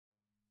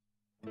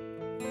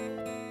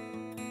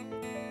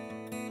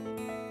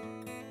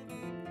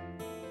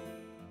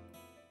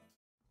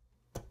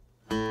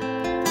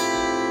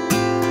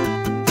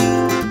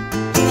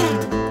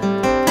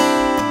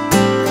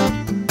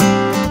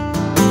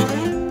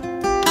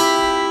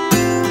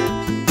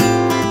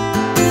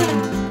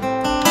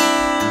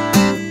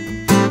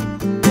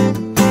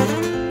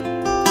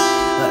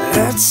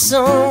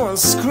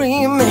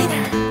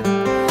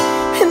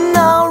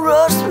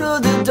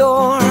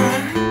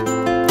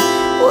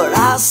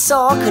I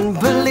saw, couldn't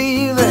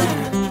believe it.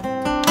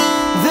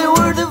 They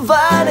were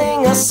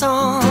dividing us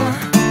all.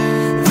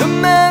 The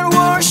men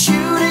were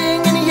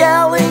shooting and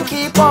yelling,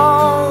 keep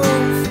off.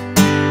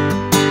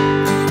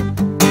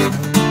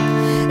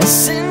 And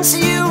since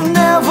you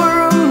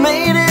never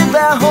made it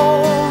back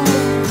home,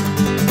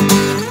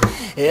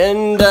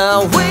 and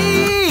I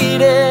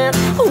waited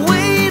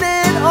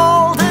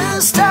all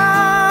this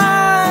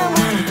time.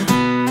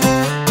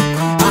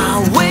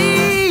 I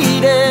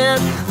waited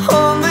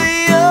on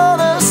the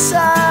other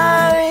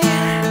side.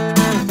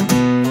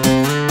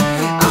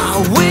 I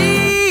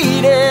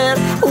waited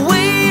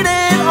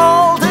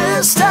all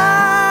this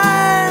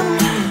time.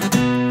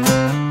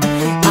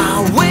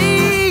 I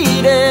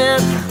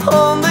waited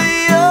on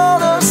the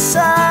other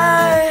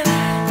side.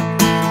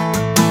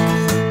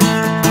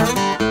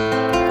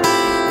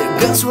 The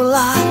guns were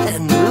locked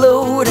and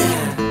loaded.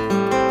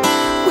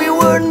 We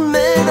weren't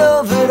made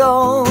of it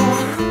all.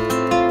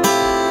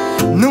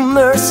 No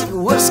mercy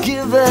was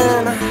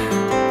given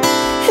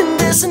in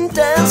this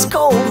intense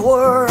cold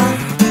war.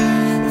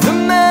 The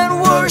men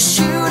were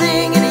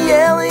shooting and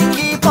yelling,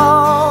 keep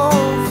off.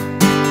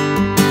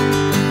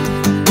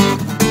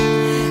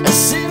 And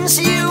since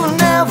you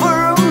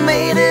never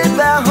made it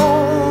back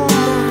home,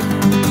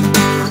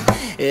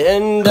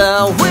 and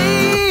I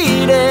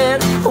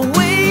waited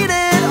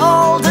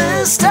all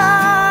this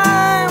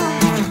time.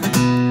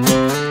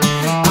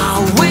 I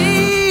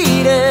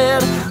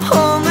waited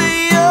on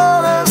the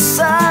other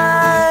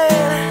side.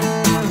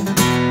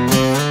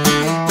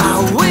 I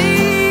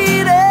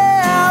waited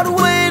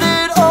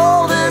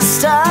all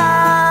this time.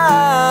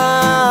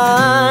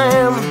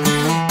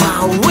 I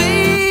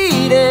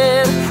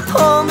waited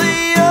on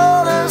the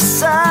other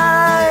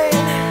side.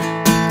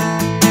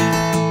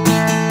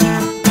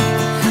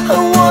 I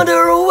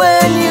wonder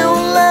when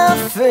you're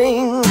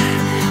laughing.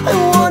 I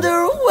wonder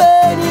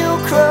when you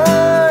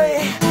cry.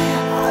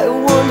 I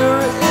wonder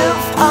if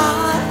I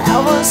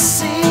ever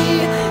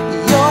see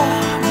your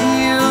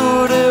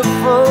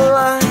beautiful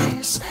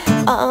eyes.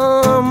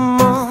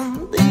 I'm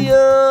on the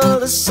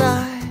other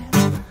side.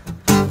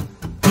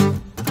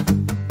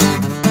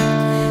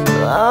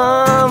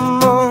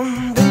 I'm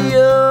on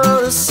the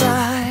other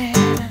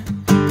side.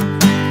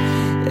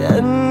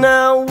 And I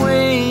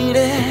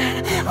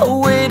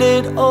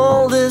waited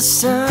all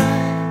this time.